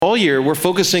all year we're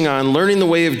focusing on learning the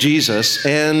way of Jesus,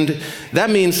 and that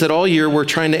means that all year we're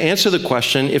trying to answer the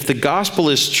question, if the gospel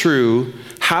is true,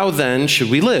 how then should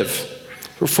we live?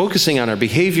 We're focusing on our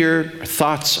behavior, our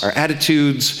thoughts, our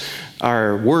attitudes,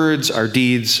 our words, our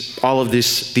deeds, all of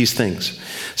these things.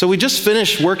 So we just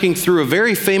finished working through a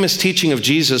very famous teaching of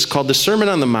Jesus called the Sermon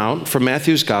on the Mount from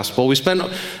Matthew's Gospel. We spent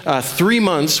 3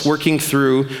 months working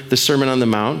through the Sermon on the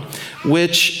Mount,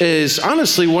 which is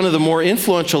honestly one of the more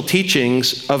influential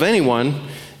teachings of anyone,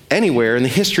 anywhere in the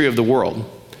history of the world.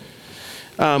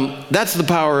 That's the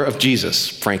power of Jesus,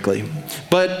 frankly.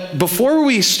 But before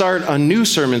we start a new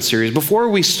sermon series, before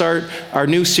we start our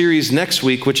new series next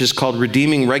week, which is called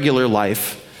Redeeming Regular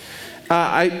Life,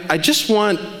 I just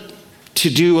want to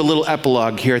do a little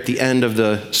epilogue here at the end of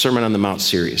the Sermon on the Mount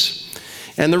series.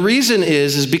 And the reason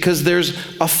is because there's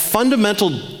a fundamental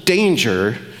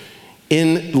danger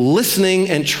in listening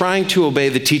and trying to obey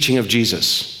the teaching of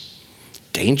Jesus.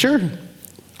 Danger?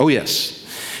 Oh, yes.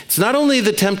 It's not only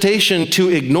the temptation to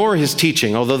ignore his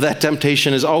teaching, although that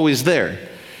temptation is always there.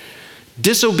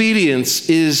 Disobedience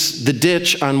is the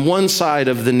ditch on one side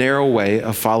of the narrow way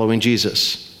of following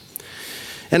Jesus.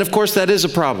 And of course, that is a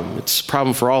problem. It's a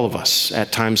problem for all of us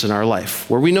at times in our life,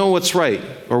 where we know what's right,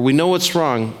 or we know what's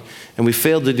wrong, and we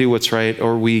fail to do what's right,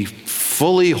 or we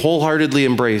fully, wholeheartedly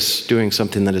embrace doing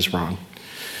something that is wrong.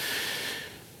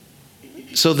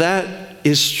 So that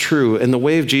is true, and the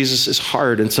way of Jesus is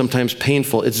hard and sometimes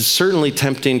painful. It's certainly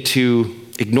tempting to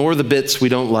ignore the bits we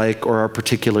don't like or are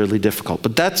particularly difficult,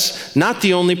 but that's not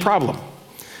the only problem.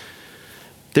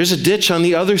 There's a ditch on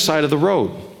the other side of the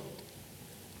road.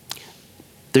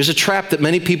 There's a trap that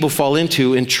many people fall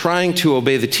into in trying to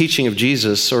obey the teaching of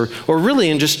Jesus, or really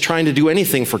in just trying to do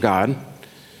anything for God.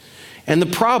 And the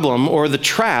problem, or the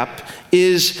trap,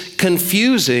 is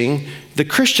confusing the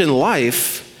Christian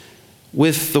life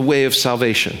with the way of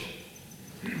salvation.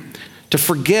 To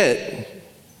forget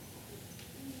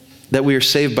that we are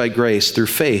saved by grace through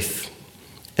faith,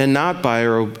 and not by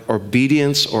our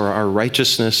obedience or our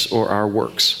righteousness or our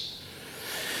works.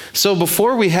 So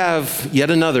before we have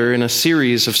yet another in a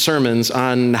series of sermons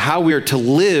on how we are to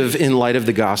live in light of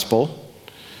the gospel,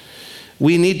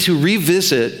 we need to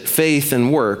revisit faith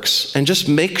and works and just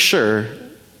make sure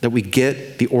that we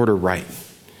get the order right.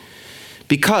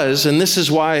 Because, and this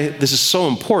is why this is so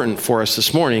important for us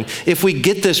this morning, if we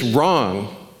get this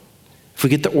wrong, if we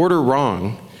get the order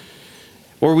wrong,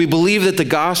 or we believe that the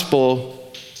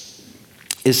gospel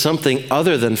is something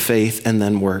other than faith and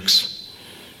then works,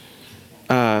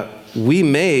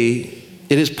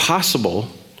 it is possible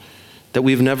that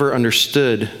we've never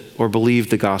understood or believed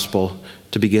the gospel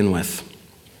to begin with.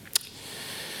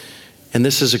 And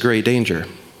this is a great danger.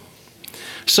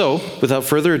 So, without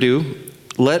further ado,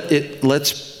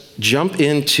 let's jump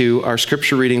into our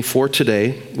scripture reading for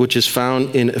today, which is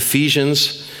found in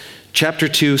Ephesians chapter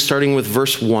 2, starting with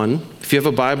verse 1. If you have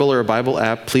a Bible or a Bible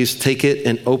app, please take it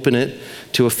and open it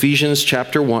to Ephesians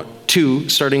chapter 2,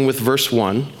 starting with verse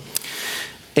 1.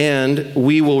 And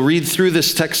we will read through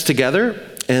this text together,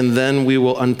 and then we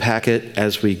will unpack it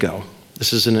as we go.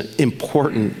 This is an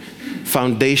important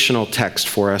foundational text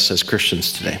for us as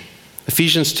Christians today.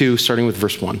 Ephesians 2, starting with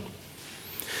verse 1.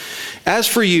 As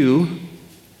for you,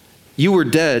 you were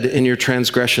dead in your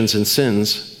transgressions and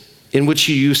sins, in which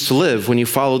you used to live when you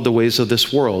followed the ways of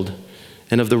this world,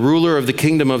 and of the ruler of the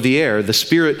kingdom of the air, the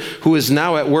spirit who is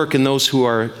now at work in those who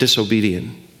are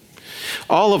disobedient.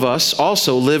 All of us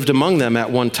also lived among them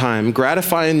at one time,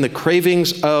 gratifying the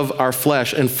cravings of our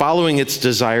flesh and following its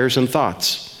desires and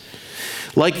thoughts.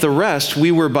 Like the rest,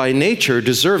 we were by nature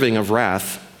deserving of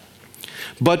wrath.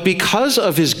 But because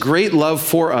of his great love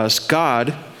for us,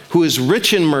 God, who is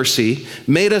rich in mercy,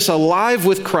 made us alive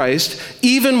with Christ,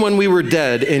 even when we were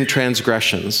dead in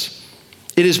transgressions.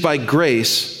 It is by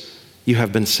grace you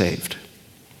have been saved.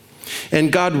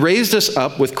 And God raised us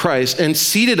up with Christ and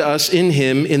seated us in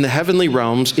him in the heavenly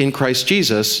realms in Christ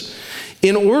Jesus,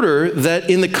 in order that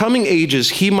in the coming ages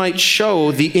he might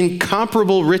show the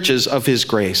incomparable riches of his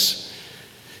grace,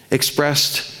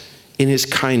 expressed in his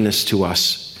kindness to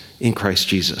us in Christ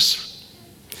Jesus.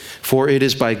 For it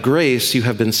is by grace you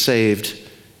have been saved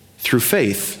through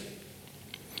faith.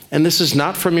 And this is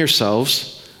not from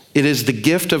yourselves, it is the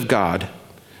gift of God,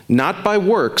 not by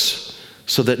works,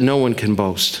 so that no one can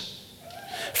boast.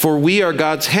 For we are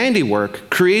God's handiwork,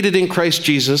 created in Christ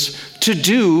Jesus to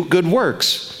do good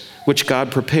works, which God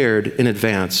prepared in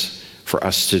advance for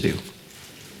us to do.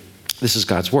 This is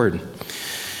God's word.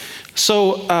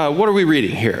 So what are we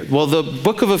reading here? Well, the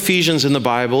book of Ephesians in the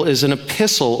Bible is an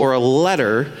epistle or a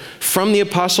letter from the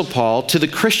Apostle Paul to the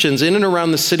Christians in and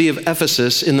around the city of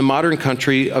Ephesus in the modern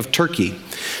country of Turkey.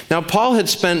 Now, Paul had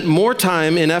spent more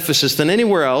time in Ephesus than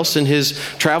anywhere else in his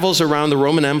travels around the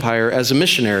Roman Empire as a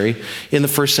missionary in the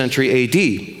first century AD.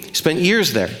 He spent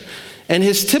years there. And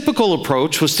his typical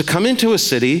approach was to come into a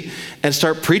city and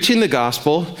start preaching the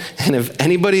gospel. And if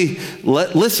anybody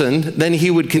listened, then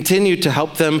he would continue to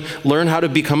help them learn how to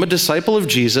become a disciple of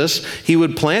Jesus. He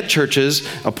would plant churches,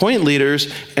 appoint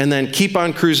leaders, and then keep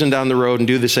on cruising down the road and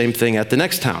do the same thing at the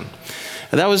next town.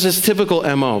 And that was his typical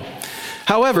MO.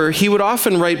 However, he would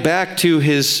often write back to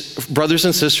his brothers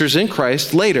and sisters in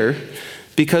Christ later,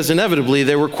 because inevitably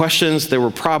there were questions, there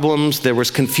were problems, there was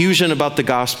confusion about the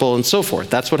gospel and so forth.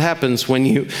 That's what happens when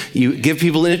you give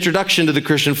people an introduction to the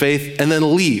Christian faith and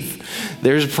then leave.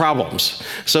 There's problems.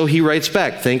 So he writes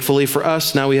back. Thankfully for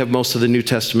us, now we have most of the New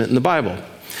Testament in the Bible.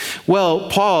 Well,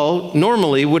 Paul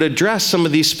normally would address some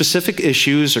of these specific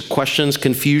issues or questions,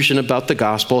 confusion about the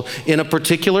gospel in a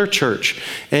particular church.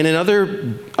 And in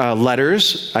other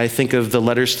letters, I think of the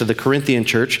letters to the Corinthian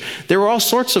church, there were all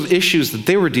sorts of issues that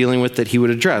they were dealing with that he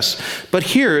would address. But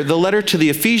here, the letter to the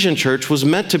Ephesian church was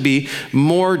meant to be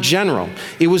more general.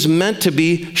 It was meant to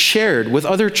be shared with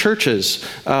other churches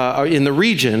in the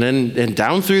region and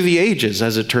down through the ages,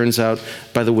 as it turns out,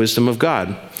 by the wisdom of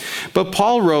God. But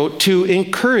Paul wrote to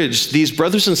encourage these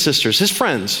brothers and sisters, his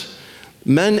friends,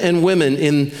 men and women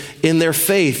in their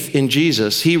faith in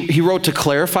Jesus. He wrote to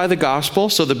clarify the gospel.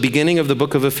 So the beginning of the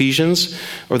book of Ephesians,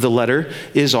 or the letter,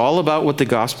 is all about what the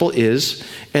gospel is.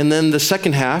 And then the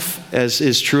second half, as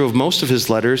is true of most of his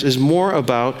letters, is more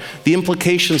about the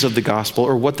implications of the gospel,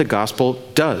 or what the gospel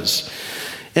does.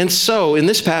 And so, in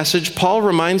this passage, Paul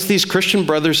reminds these Christian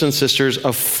brothers and sisters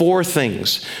of four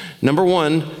things. Number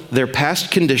one, their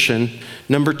past condition.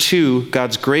 Number two,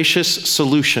 God's gracious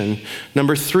solution.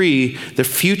 Number three, their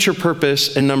future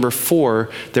purpose. And number four,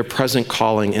 their present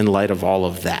calling in light of all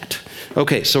of that.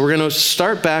 Okay, so we're going to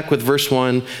start back with verse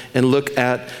 1 and look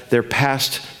at their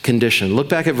past condition. Look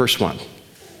back at verse 1.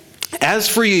 As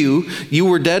for you, you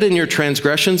were dead in your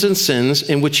transgressions and sins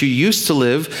in which you used to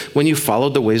live when you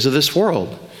followed the ways of this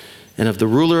world, and of the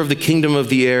ruler of the kingdom of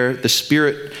the air, the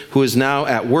spirit who is now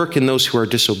at work in those who are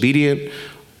disobedient.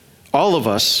 All of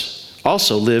us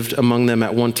also lived among them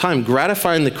at one time,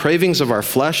 gratifying the cravings of our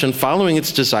flesh and following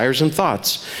its desires and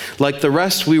thoughts. Like the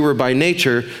rest, we were by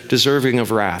nature deserving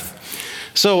of wrath.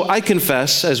 So I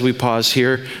confess, as we pause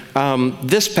here,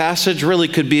 this passage really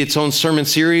could be its own sermon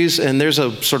series, and there's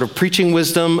a sort of preaching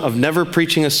wisdom of never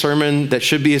preaching a sermon that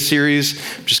should be a series.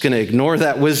 I'm just going to ignore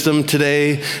that wisdom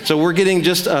today. So we're getting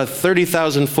just a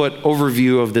 30,000-foot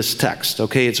overview of this text,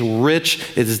 okay? It's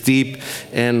rich, it's deep,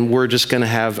 and we're just going to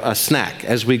have a snack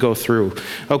as we go through.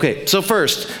 Okay, so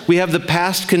first, we have the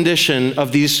past condition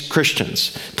of these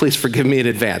Christians. Please forgive me in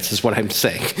advance, is what I'm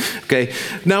saying, okay?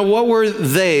 Now, what were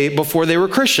they before they were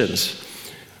Christians?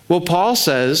 Well, Paul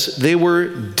says they were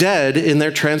dead in their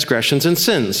transgressions and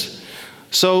sins.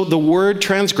 So the word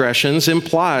transgressions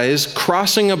implies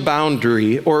crossing a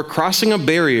boundary or crossing a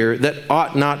barrier that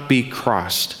ought not be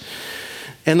crossed.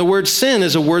 And the word sin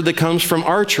is a word that comes from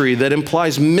archery that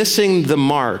implies missing the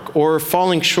mark or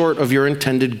falling short of your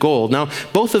intended goal. Now,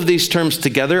 both of these terms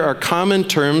together are common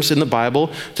terms in the Bible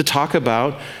to talk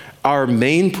about our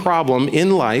main problem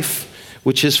in life,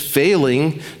 which is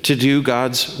failing to do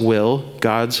God's will,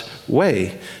 God's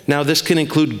way. Now, this can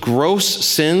include gross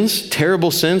sins,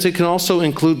 terrible sins. It can also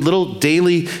include little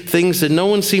daily things that no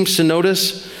one seems to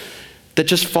notice that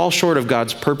just fall short of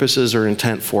God's purposes or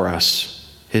intent for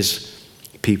us, his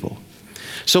people.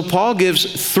 So Paul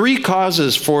gives three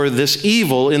causes for this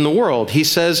evil in the world. He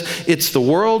says it's the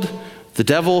world, the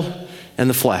devil, and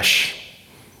the flesh.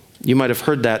 You might have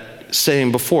heard that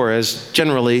saying before as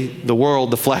generally the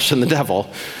world, the flesh, and the devil.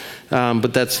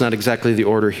 But that's not exactly the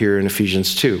order here in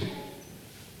Ephesians 2.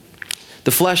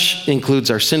 The flesh includes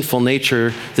our sinful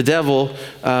nature. The devil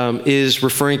is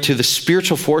referring to the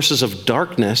spiritual forces of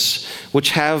darkness,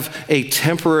 which have a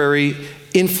temporary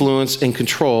influence and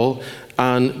control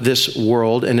on this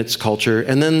world and its culture.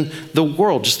 And then the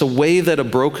world, just the way that a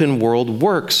broken world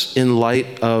works in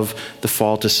light of the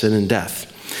fall to sin and death.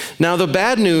 Now, the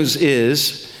bad news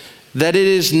is that it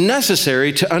is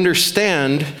necessary to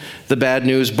understand the bad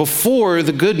news before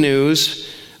the good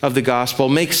news of the gospel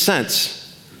makes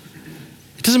sense.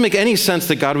 It doesn't make any sense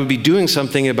that God would be doing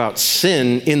something about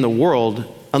sin in the world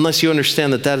unless you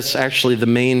understand that that's actually the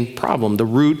main problem, the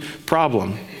root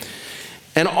problem.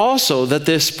 And also that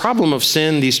this problem of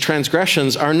sin, these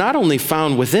transgressions, are not only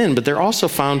found within, but they're also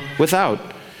found without.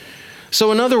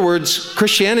 So in other words,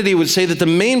 Christianity would say that the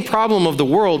main problem of the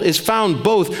world is found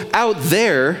both out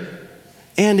there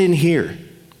and in here.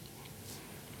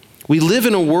 We live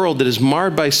in a world that is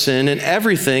marred by sin, and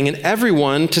everything and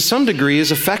everyone to some degree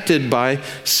is affected by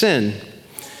sin.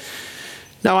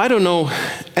 Now, I don't know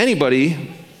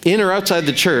anybody in or outside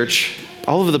the church,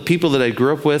 all of the people that I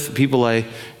grew up with, people I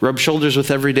rub shoulders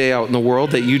with every day out in the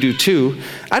world, that you do too,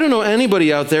 I don't know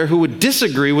anybody out there who would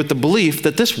disagree with the belief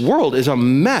that this world is a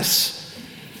mess.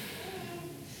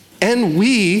 And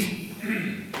we,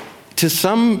 to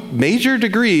some major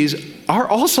degrees, are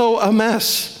also a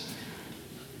mess.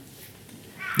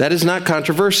 That is not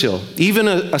controversial. Even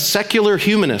a secular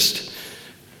humanist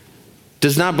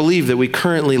does not believe that we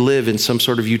currently live in some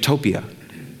sort of utopia.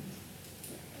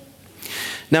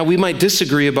 Now, we might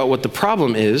disagree about what the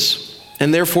problem is,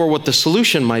 and therefore what the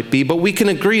solution might be, but we can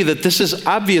agree that this is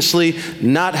obviously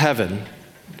not heaven.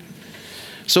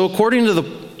 So according to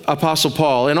the Apostle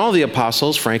Paul, and all the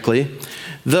apostles, frankly,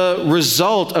 the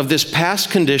result of this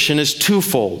past condition is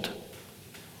twofold.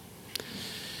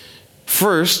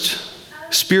 First,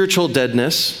 spiritual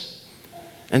deadness,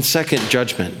 and second,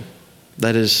 judgment.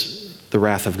 That is the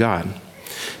wrath of God.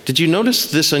 Did you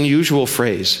notice this unusual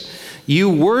phrase? You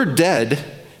were dead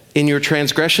in your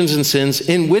transgressions and sins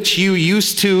in which you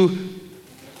used to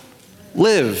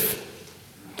live.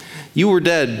 You were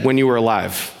dead when you were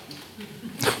alive.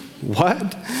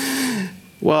 What?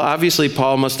 Well, obviously,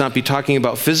 Paul must not be talking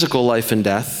about physical life and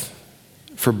death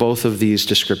for both of these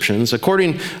descriptions.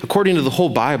 According to the whole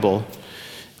Bible,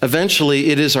 eventually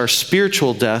it is our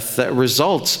spiritual death that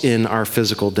results in our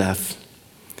physical death.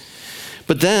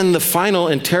 But then the final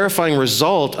and terrifying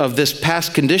result of this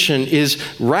past condition is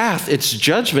wrath. It's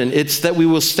judgment. It's that we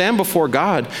will stand before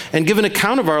God and give an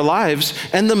account of our lives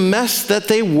and the mess that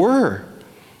they were.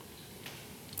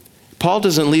 Paul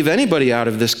doesn't leave anybody out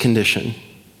of this condition.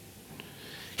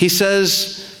 He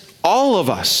says, all of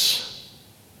us,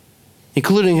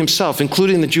 including himself,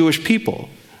 including the Jewish people,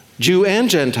 Jew and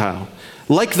Gentile,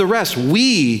 like the rest,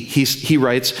 we, he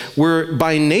writes, were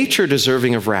by nature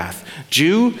deserving of wrath.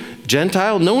 Jew,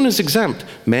 Gentile, no one is exempt.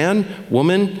 Man,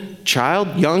 woman,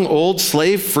 child, young, old,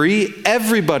 slave, free,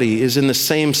 everybody is in the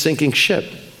same sinking ship.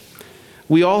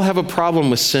 We all have a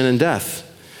problem with sin and death.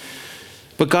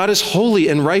 But God is holy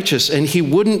and righteous, and he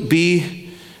wouldn't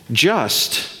be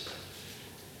just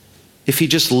if he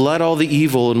just let all the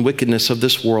evil and wickedness of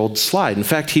this world slide. In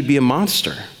fact, he'd be a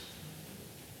monster.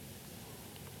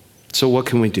 So what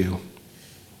can we do?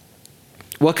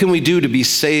 What can we do to be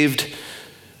saved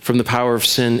from the power of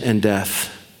sin and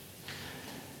death?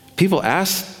 People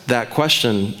ask that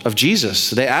question of Jesus.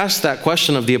 They ask that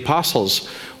question of the apostles.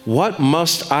 What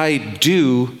must I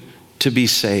do to be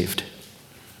saved?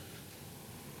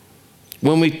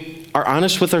 When we are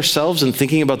honest with ourselves and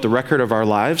thinking about the record of our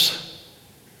lives,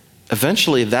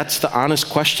 eventually that's the honest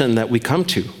question that we come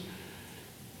to.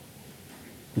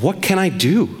 What can I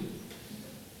do?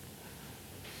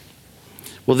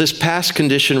 Well, this past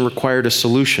condition required a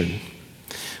solution.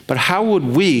 But how would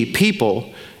we,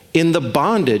 people in the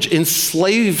bondage,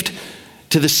 enslaved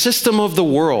to the system of the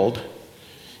world,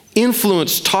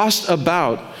 influenced, tossed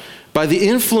about by the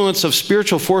influence of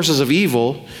spiritual forces of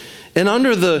evil, and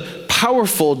under the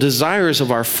powerful desires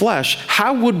of our flesh,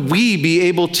 how would we be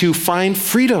able to find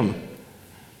freedom?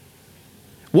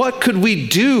 What could we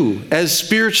do as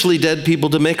spiritually dead people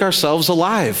to make ourselves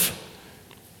alive?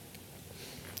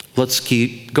 Let's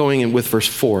keep going with verse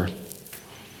 4.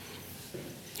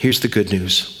 Here's the good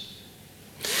news.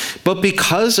 But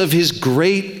because of his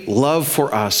great love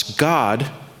for us, God,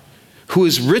 who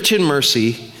is rich in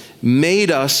mercy,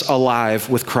 made us alive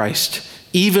with Christ,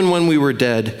 even when we were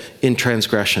dead in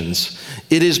transgressions.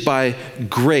 It is by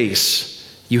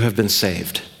grace you have been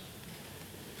saved.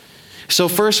 So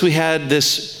first we had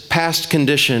this past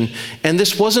condition, and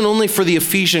this wasn't only for the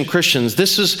Ephesian Christians.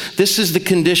 This is the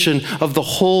condition of the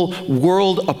whole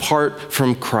world apart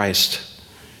from Christ.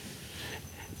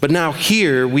 But now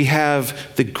here we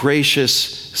have the gracious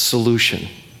solution.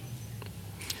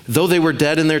 Though they were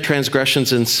dead in their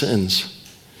transgressions and sins,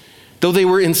 though they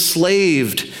were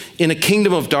enslaved in a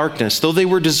kingdom of darkness, though they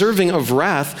were deserving of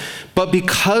wrath, but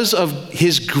because of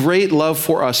his great love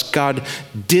for us, God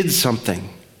did something.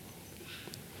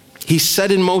 He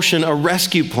set in motion a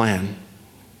rescue plan.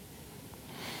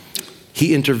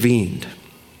 He intervened.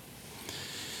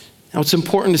 Now it's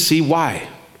important to see why.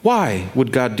 Why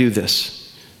would God do this?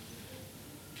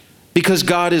 Because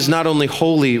God is not only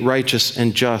holy, righteous,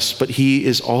 and just, but he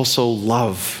is also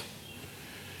love.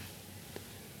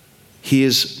 He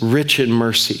is rich in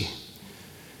mercy.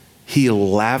 He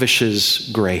lavishes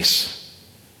grace.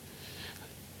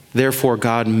 Therefore,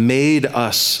 God made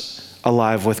us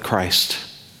alive with Christ.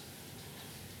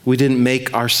 We didn't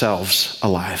make ourselves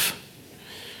alive.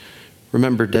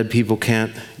 Remember, dead people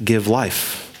can't give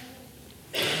life.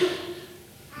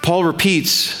 Paul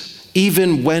repeats,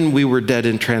 even when we were dead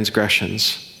in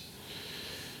transgressions.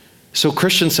 So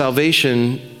Christian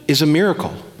salvation is a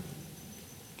miracle.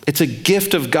 It's a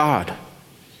gift of God.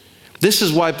 This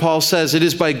is why Paul says, it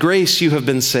is by grace you have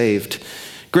been saved.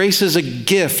 Grace is a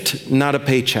gift, not a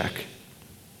paycheck.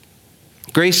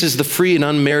 Grace is the free and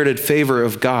unmerited favor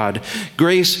of God.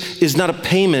 Grace is not a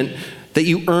payment that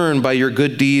you earn by your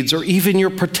good deeds or even your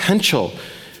potential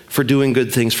for doing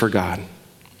good things for God.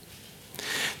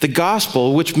 The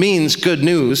gospel, which means good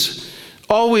news,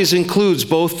 always includes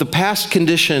both the past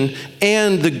condition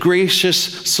and the gracious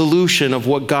solution of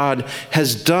what God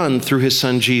has done through his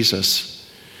son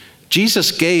Jesus.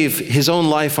 Jesus gave his own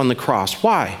life on the cross.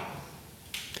 Why?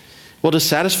 Well, to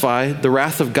satisfy the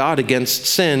wrath of God against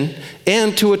sin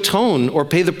and to atone or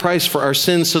pay the price for our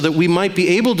sins so that we might be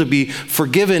able to be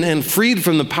forgiven and freed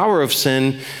from the power of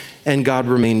sin and God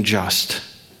remain just.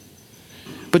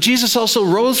 But Jesus also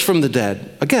rose from the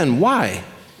dead. Again, why?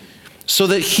 So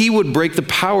that he would break the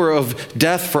power of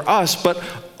death for us, but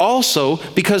also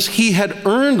because he had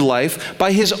earned life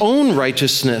by his own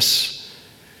righteousness.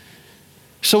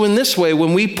 So in this way,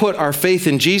 when we put our faith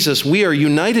in Jesus, we are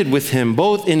united with him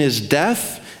both in his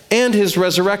death and his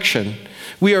resurrection.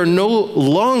 We are no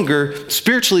longer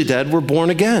spiritually dead, we're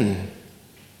born again.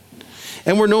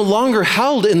 And we're no longer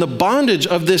held in the bondage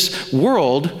of this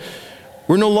world.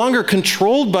 We're no longer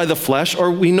controlled by the flesh,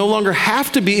 or we no longer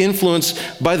have to be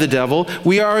influenced by the devil.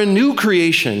 We are a new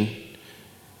creation.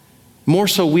 More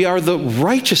so, we are the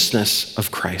righteousness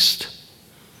of Christ.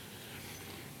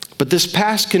 But this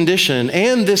past condition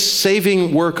and this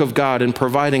saving work of God in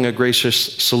providing a gracious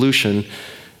solution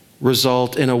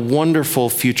result in a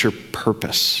wonderful future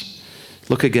purpose.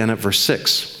 Look again at verse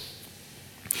 6.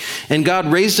 And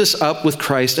God raised us up with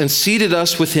Christ and seated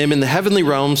us with him in the heavenly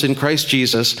realms in Christ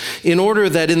Jesus, in order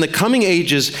that in the coming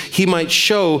ages he might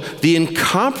show the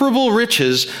incomparable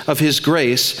riches of his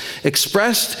grace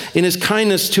expressed in his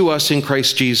kindness to us in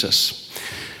Christ Jesus.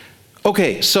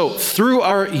 Okay, so through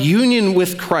our union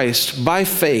with Christ by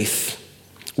faith,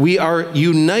 we are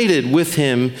united with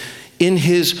him in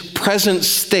his present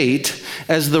state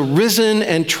as the risen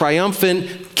and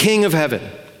triumphant King of heaven.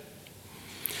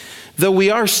 Though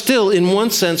we are still, in one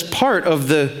sense, part of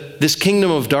this kingdom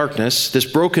of darkness, this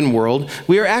broken world,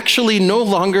 we are actually no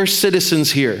longer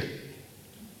citizens here.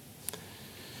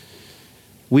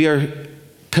 We are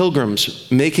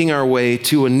pilgrims making our way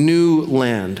to a new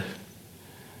land.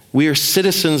 We are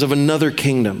citizens of another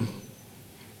kingdom,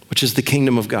 which is the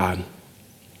kingdom of God.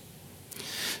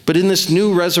 But in this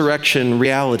new resurrection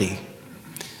reality,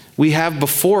 we have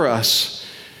before us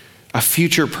a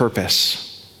future purpose.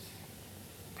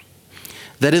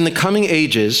 That in the coming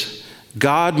ages,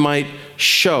 God might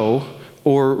show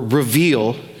or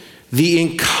reveal the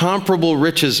incomparable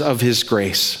riches of his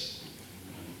grace.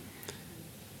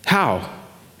 How?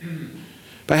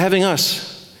 By having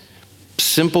us,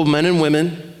 simple men and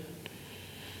women,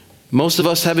 most of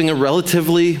us having a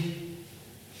relatively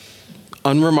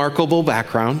unremarkable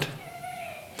background,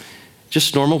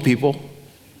 just normal people,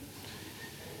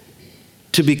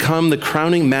 to become the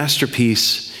crowning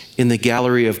masterpiece in the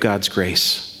gallery of God's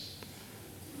grace.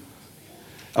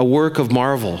 A work of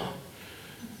marvel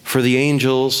for the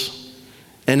angels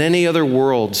and any other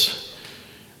worlds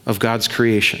of God's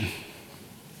creation.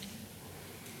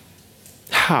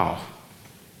 How?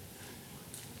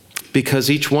 Because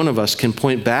each one of us can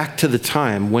point back to the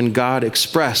time when God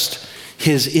expressed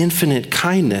his infinite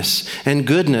kindness and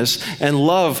goodness and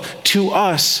love to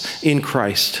us in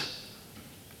Christ.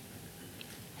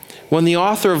 When the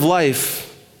author of life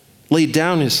laid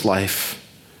down his life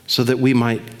so that we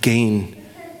might gain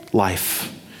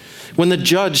life. When the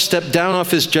judge stepped down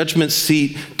off his judgment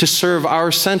seat to serve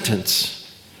our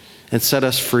sentence and set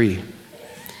us free.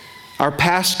 Our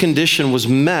past condition was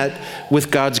met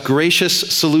with God's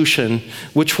gracious solution,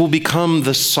 which will become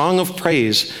the song of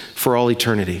praise for all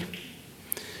eternity.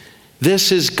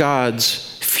 This is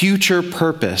God's future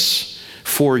purpose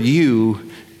for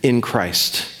you in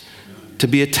Christ, to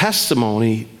be a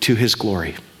testimony to his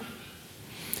glory.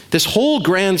 This whole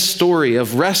grand story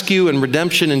of rescue and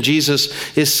redemption in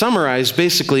Jesus is summarized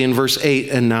basically in verse 8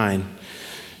 and 9.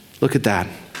 Look at that.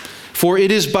 For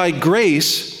it is by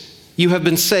grace you have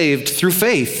been saved through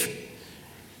faith.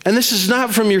 And this is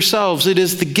not from yourselves, it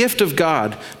is the gift of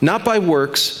God, not by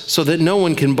works, so that no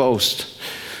one can boast.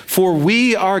 For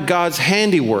we are God's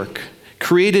handiwork,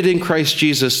 created in Christ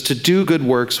Jesus to do good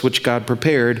works which God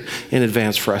prepared in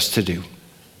advance for us to do.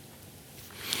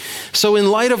 So in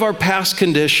light of our past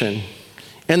condition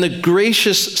and the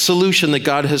gracious solution that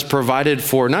God has provided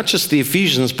for not just the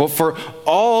Ephesians, but for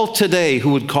all today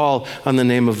who would call on the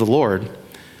name of the Lord,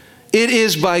 it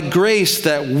is by grace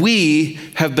that we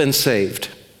have been saved.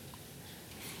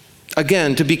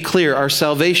 Again, to be clear, our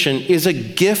salvation is a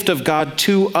gift of God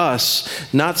to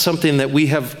us, not something that we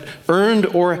have earned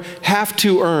or have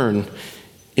to earn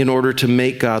in order to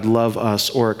make God love us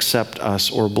or accept us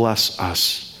or bless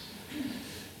us.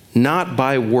 Not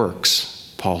by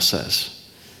works, Paul says.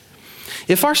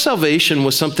 If our salvation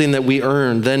was something that we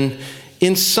earned, then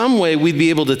in some way we'd be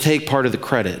able to take part of the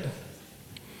credit.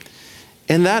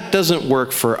 And that doesn't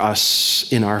work for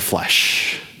us in our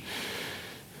flesh.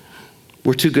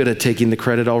 We're too good at taking the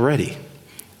credit already.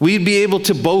 We'd be able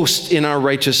to boast in our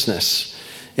righteousness,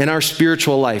 in our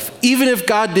spiritual life. Even if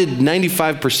God did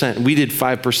 95%, we did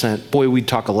 5%, boy, we'd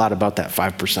talk a lot about that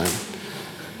 5%.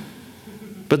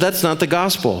 But that's not the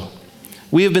gospel.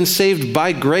 We have been saved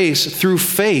by grace through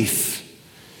faith.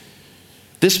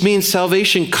 This means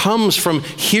salvation comes from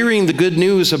hearing the good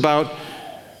news about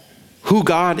who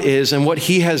God is and what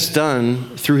he has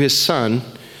done through his Son.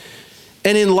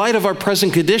 And in light of our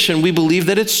present condition, we believe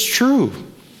that it's true.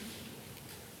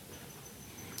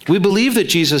 We believe that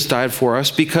Jesus died for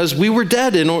us because we were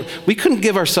dead and we couldn't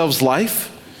give ourselves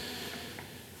life.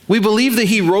 We believe that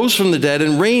he rose from the dead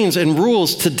and reigns and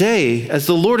rules today as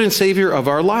the Lord and Savior of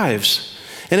our lives.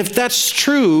 And if that's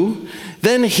true,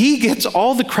 then he gets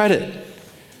all the credit.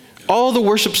 All the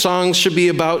worship songs should be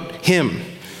about him.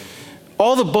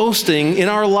 All the boasting in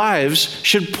our lives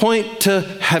should point to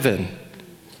heaven.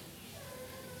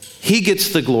 He gets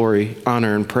the glory,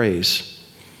 honor, and praise.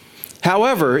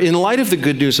 However, in light of the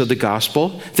good news of the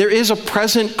gospel, there is a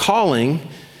present calling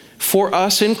for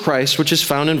us in Christ, which is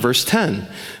found in verse 10.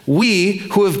 We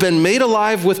who have been made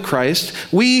alive with Christ,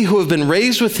 we who have been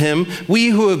raised with him, we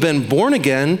who have been born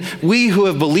again, we who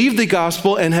have believed the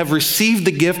gospel and have received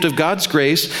the gift of God's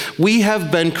grace, we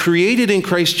have been created in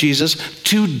Christ Jesus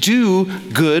to do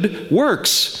good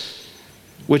works,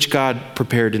 which God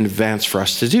prepared in advance for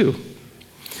us to do.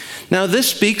 Now, this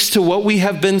speaks to what we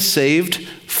have been saved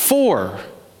for.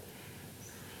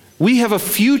 We have a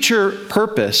future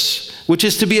purpose, which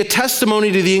is to be a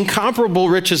testimony to the incomparable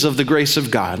riches of the grace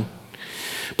of God.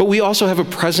 But we also have a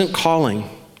present calling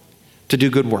to do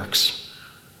good works,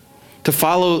 to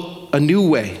follow a new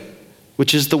way,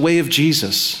 which is the way of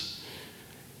Jesus,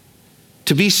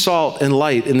 to be salt and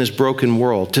light in this broken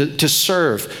world, to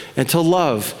serve and to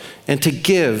love and to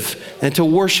give and to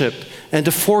worship and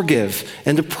to forgive,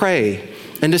 and to pray,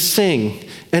 and to sing,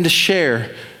 and to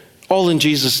share, all in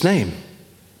Jesus' name.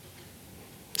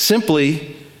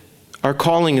 Simply, our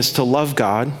calling is to love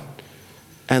God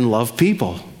and love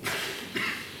people.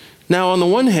 Now, on the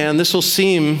one hand, this will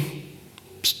seem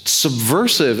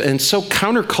subversive and so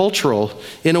countercultural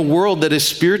in a world that is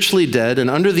spiritually dead and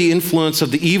under the influence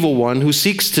of the evil one who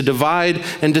seeks to divide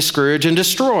and discourage and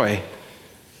destroy.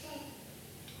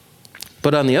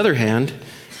 But on the other hand,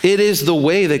 it is the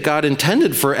way that God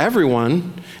intended for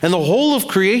everyone and the whole of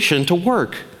creation to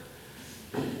work.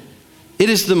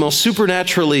 It is the most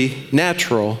supernaturally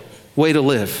natural way to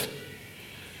live.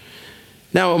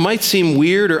 Now, it might seem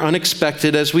weird or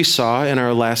unexpected, as we saw in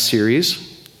our last series,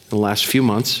 in the last few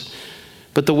months,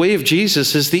 but the way of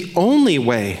Jesus is the only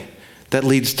way that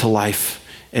leads to life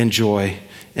and joy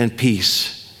and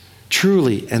peace,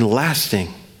 truly and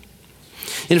lasting.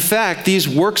 In fact, these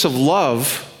works of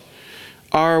love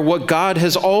are what God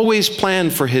has always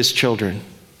planned for his children.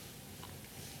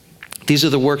 These are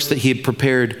the works that he had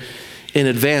prepared in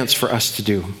advance for us to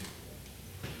do.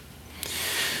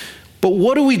 But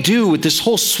what do we do with this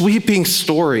whole sweeping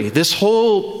story, this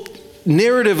whole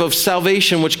narrative of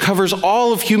salvation which covers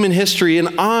all of human history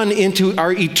and on into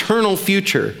our eternal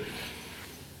future?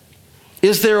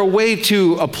 Is there a way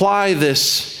to apply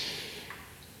this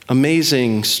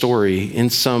amazing story in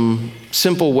some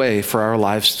simple way for our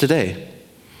lives today?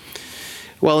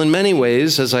 Well, in many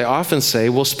ways, as I often say,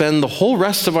 we'll spend the whole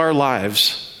rest of our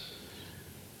lives,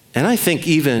 and I think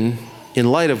even in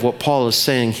light of what Paul is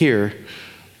saying here,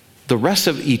 the rest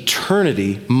of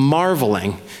eternity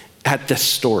marveling at this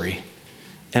story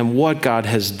and what God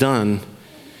has done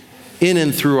in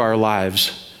and through our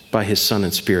lives by his Son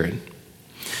and Spirit.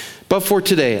 But for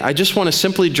today, I just want to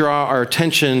simply draw our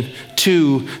attention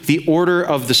to the order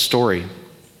of the story.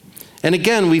 And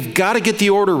again, we've got to get the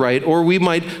order right, or we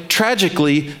might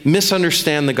tragically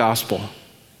misunderstand the gospel.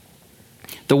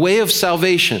 The way of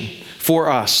salvation for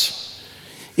us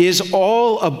is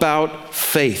all about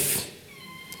faith,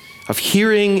 of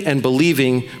hearing and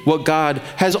believing what God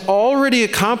has already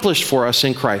accomplished for us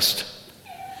in Christ.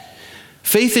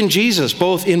 Faith in Jesus,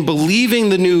 both in believing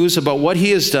the news about what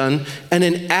he has done and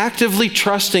in actively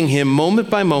trusting him moment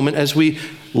by moment as we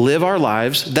live our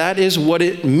lives, that is what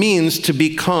it means to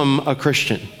become a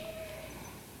Christian.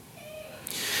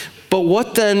 But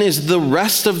what then is the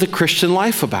rest of the Christian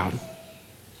life about?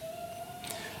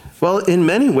 Well, in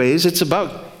many ways, it's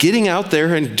about getting out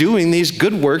there and doing these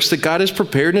good works that God has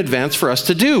prepared in advance for us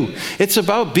to do. It's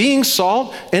about being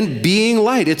salt and being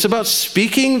light. It's about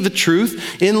speaking the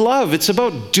truth in love. It's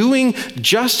about doing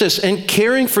justice and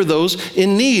caring for those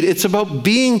in need. It's about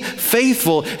being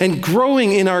faithful and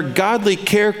growing in our godly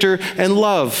character and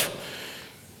love.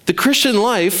 The Christian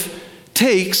life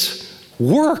takes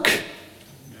work.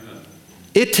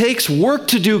 It takes work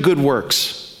to do good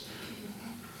works.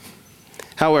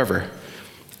 However,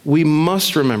 we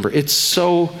must remember, it's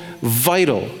so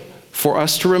vital for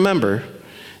us to remember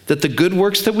that the good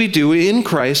works that we do in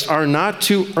Christ are not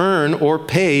to earn or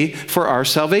pay for our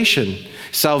salvation.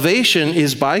 Salvation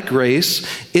is by grace.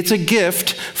 It's a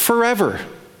gift forever.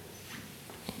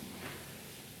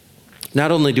 Not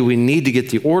only do we need to get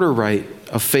the order right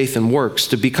of faith and works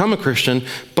to become a Christian,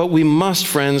 but we must,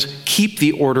 friends, keep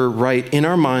the order right in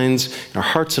our minds, our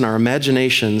hearts, and our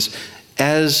imaginations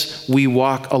as we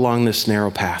walk along this narrow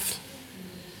path.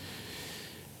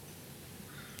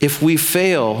 If we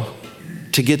fail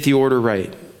to get the order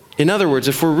right, in other words,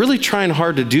 if we're really trying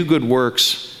hard to do good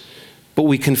works, but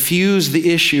we confuse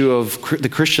the issue of the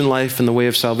Christian life and the way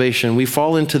of salvation, we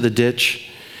fall into the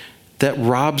ditch that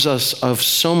robs us of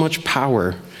so much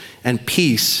power and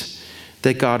peace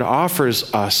that God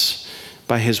offers us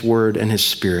by his word and his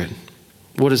spirit.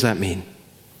 What does that mean?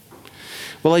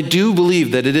 Well, I do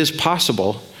believe that it is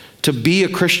possible to be a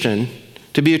Christian,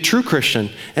 to be a true Christian,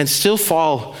 and still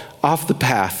fall off the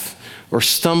path or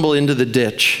stumble into the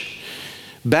ditch,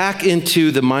 back into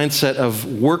the mindset of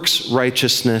works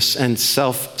righteousness and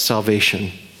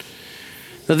self-salvation.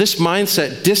 Now, this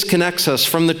mindset disconnects us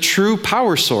from the true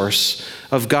power source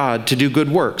of God to do good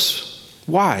works.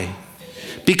 Why?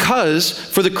 Because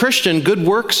for the Christian, good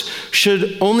works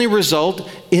should only result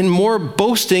in more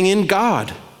boasting in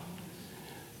God,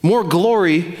 more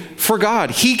glory for God.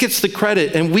 He gets the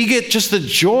credit, and we get just the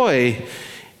joy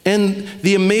and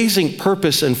the amazing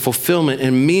purpose and fulfillment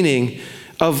and meaning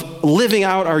of living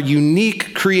out our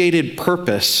unique created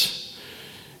purpose.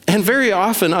 And very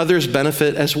often others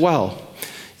benefit as well.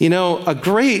 You know, a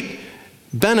great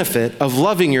benefit of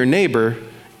loving your neighbor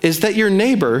is that your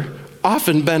neighbor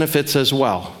often benefits as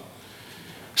well.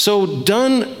 So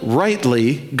done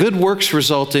rightly, good works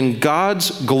result in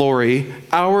God's glory,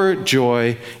 our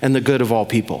joy, and the good of all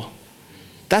people.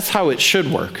 That's how it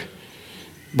should work.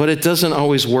 But it doesn't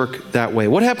always work that way.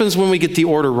 What happens when we get the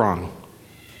order wrong?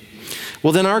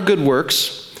 Well, then our good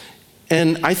works,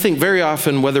 and I think very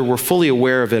often, whether we're fully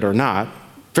aware of it or not,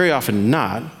 very often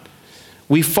not,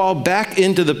 we fall back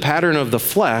into the pattern of the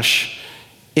flesh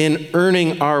in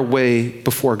earning our way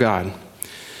before God.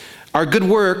 Our good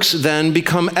works then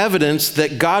become evidence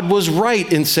that God was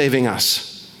right in saving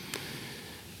us.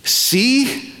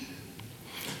 See?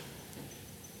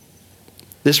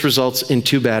 This results in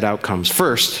two bad outcomes.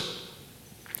 First,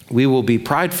 we will be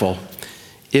prideful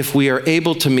if we are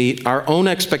able to meet our own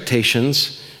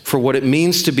expectations for what it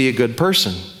means to be a good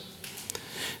person.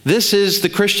 This is the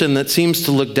Christian that seems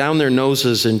to look down their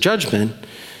noses in judgment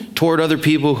toward other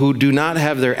people who do not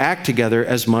have their act together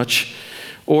as much,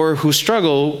 or who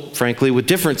struggle, frankly, with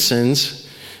different sins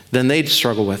than they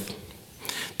struggle with.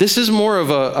 This is more of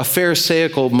a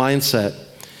Pharisaical mindset,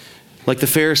 like the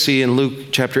Pharisee in Luke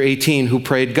chapter 18 who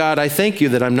prayed, God, I thank you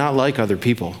that I'm not like other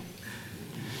people.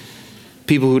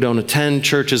 People who don't attend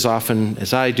church as often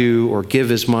as I do, or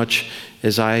give as much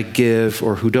as I give,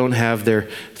 or who don't have their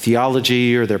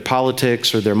theology or their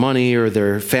politics or their money or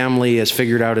their family as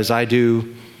figured out as I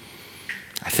do.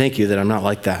 I thank you that I'm not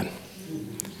like that.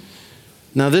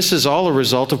 Now, this is all a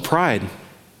result of pride.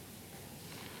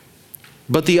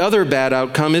 But the other bad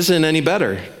outcome isn't any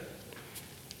better.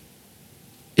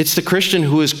 It's the Christian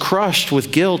who is crushed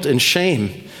with guilt and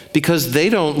shame because they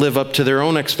don't live up to their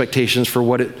own expectations for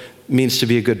what it means to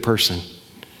be a good person.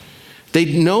 They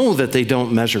know that they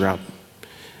don't measure up.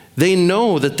 They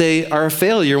know that they are a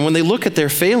failure. When they look at their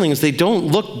failings, they don't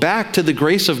look back to the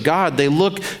grace of God. They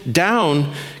look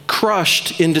down,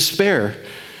 crushed in despair.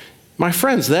 My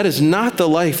friends, that is not the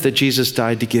life that Jesus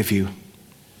died to give you.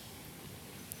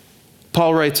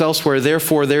 Paul writes elsewhere,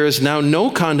 therefore, there is now no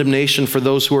condemnation for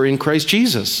those who are in Christ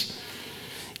Jesus.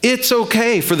 It's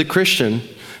okay for the Christian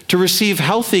to receive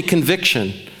healthy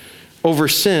conviction over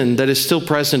sin that is still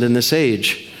present in this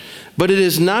age, but it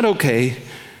is not okay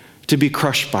to be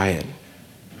crushed by it.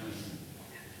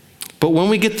 But when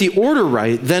we get the order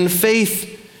right, then faith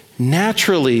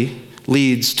naturally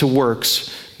leads to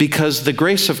works, because the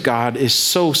grace of God is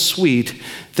so sweet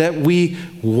that we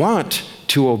want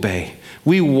to obey.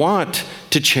 We want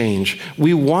to change.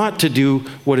 We want to do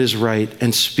what is right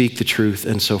and speak the truth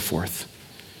and so forth.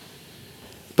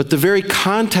 But the very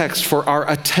context for our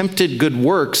attempted good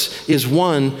works is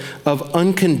one of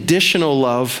unconditional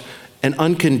love and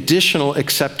unconditional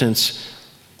acceptance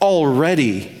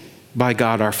already by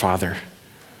God our Father.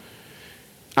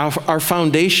 Our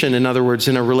foundation, in other words,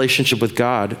 in a relationship with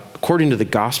God, according to the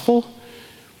gospel,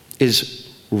 is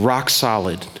rock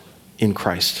solid in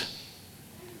Christ.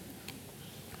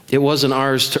 It wasn't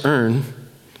ours to earn.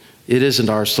 It isn't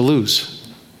ours to lose.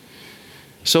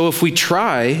 So if we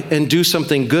try and do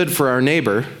something good for our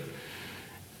neighbor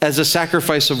as a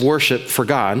sacrifice of worship for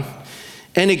God,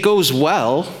 and it goes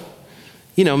well,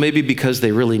 maybe because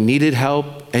they really needed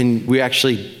help and we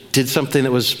actually did something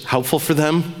that was helpful for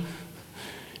them,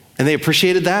 and they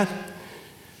appreciated that,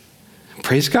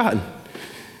 praise God.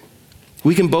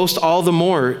 We can boast all the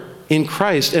more in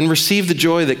Christ and receive the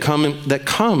joy that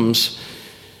comes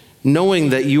knowing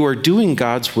that you are doing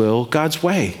God's will, God's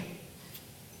way.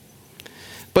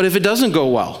 But if it doesn't go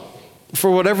well, for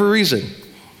whatever reason,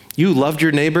 you loved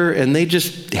your neighbor and they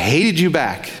just hated you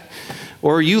back,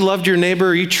 or you loved your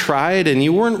neighbor, you tried and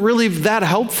you weren't really that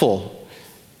helpful,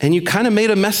 and you kind of made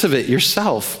a mess of it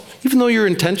yourself, even though your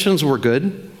intentions were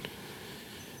good.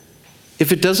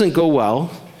 If it doesn't go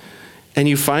well and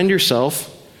you find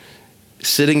yourself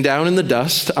sitting down in the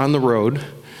dust on the road,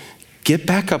 get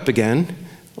back up again,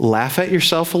 laugh at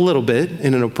yourself a little bit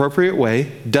in an appropriate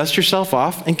way, dust yourself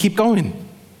off, and keep going.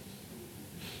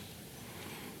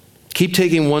 Keep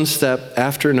taking one step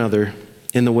after another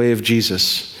in the way of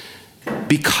Jesus,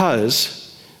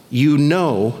 because you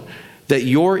know that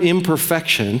your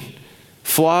imperfection,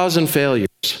 flaws, and failures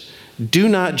do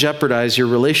not jeopardize your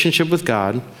relationship with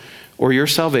God or your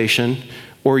salvation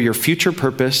or your future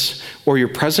purpose or your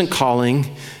present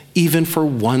calling, even for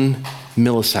 1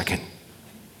 millisecond.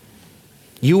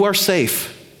 You are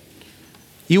safe.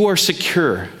 You are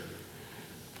secure.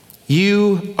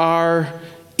 You are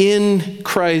in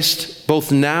Christ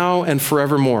both now and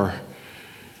forevermore.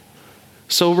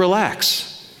 So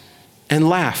relax and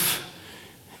laugh.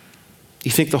 You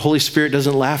think the Holy Spirit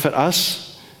doesn't laugh at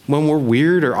us when we're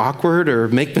weird or awkward or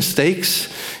make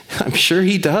mistakes? I'm sure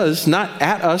he does. Not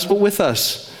at us, but with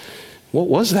us. What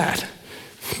was that?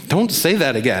 Don't say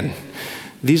that again.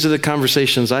 These are the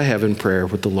conversations I have in prayer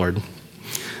with the Lord.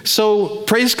 So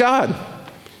praise God,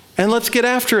 and let's get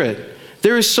after it.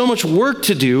 There is so much work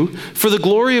to do for the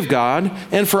glory of God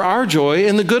and for our joy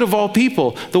and the good of all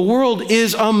people. The world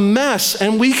is a mess,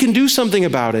 and we can do something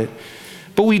about it.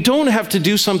 But we don't have to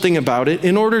do something about it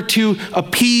in order to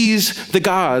appease the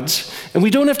gods. And we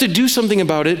don't have to do something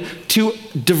about it to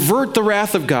divert the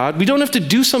wrath of God. We don't have to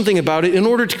do something about it in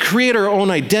order to create our own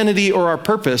identity or our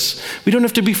purpose. We don't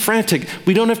have to be frantic.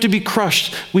 We don't have to be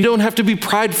crushed. We don't have to be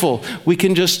prideful. We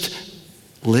can just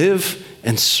live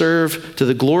and serve to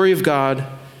the glory of God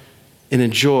and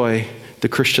enjoy the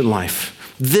Christian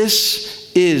life. This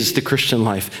is the Christian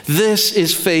life. This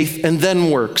is faith and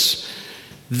then works.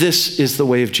 This is the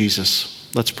way of Jesus.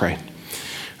 Let's pray.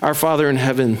 Our Father in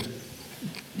heaven,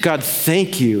 God,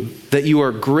 thank you that you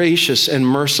are gracious and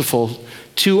merciful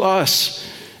to us.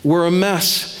 We're a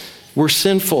mess. We're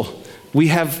sinful. We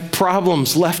have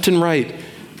problems left and right.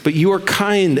 But you are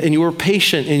kind and you are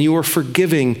patient and you are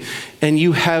forgiving, and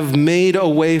you have made a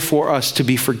way for us to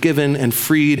be forgiven and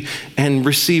freed and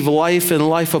receive life and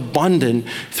life abundant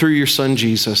through your Son,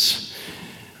 Jesus.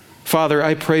 Father,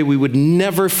 I pray we would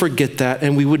never forget that,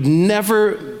 and we would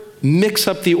never mix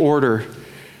up the order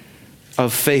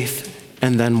of faith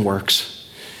and then works.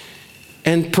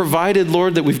 And provided,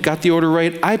 Lord, that we've got the order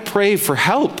right, I pray for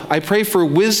help. I pray for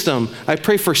wisdom. I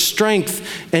pray for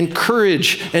strength and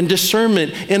courage and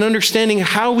discernment and understanding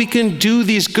how we can do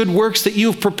these good works that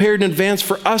you have prepared in advance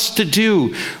for us to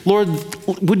do. Lord,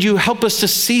 would you help us to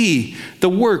see the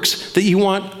works that you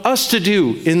want us to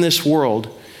do in this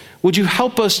world? Would you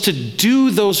help us to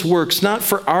do those works, not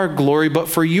for our glory, but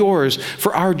for yours,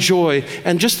 for our joy,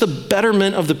 and just the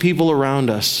betterment of the people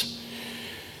around us?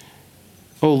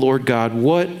 Oh, Lord God,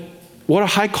 what a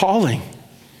high calling.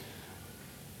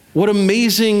 What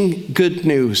amazing good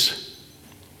news.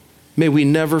 May we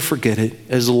never forget it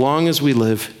as long as we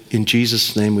live. In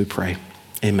Jesus' name we pray.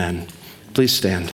 Amen. Please stand.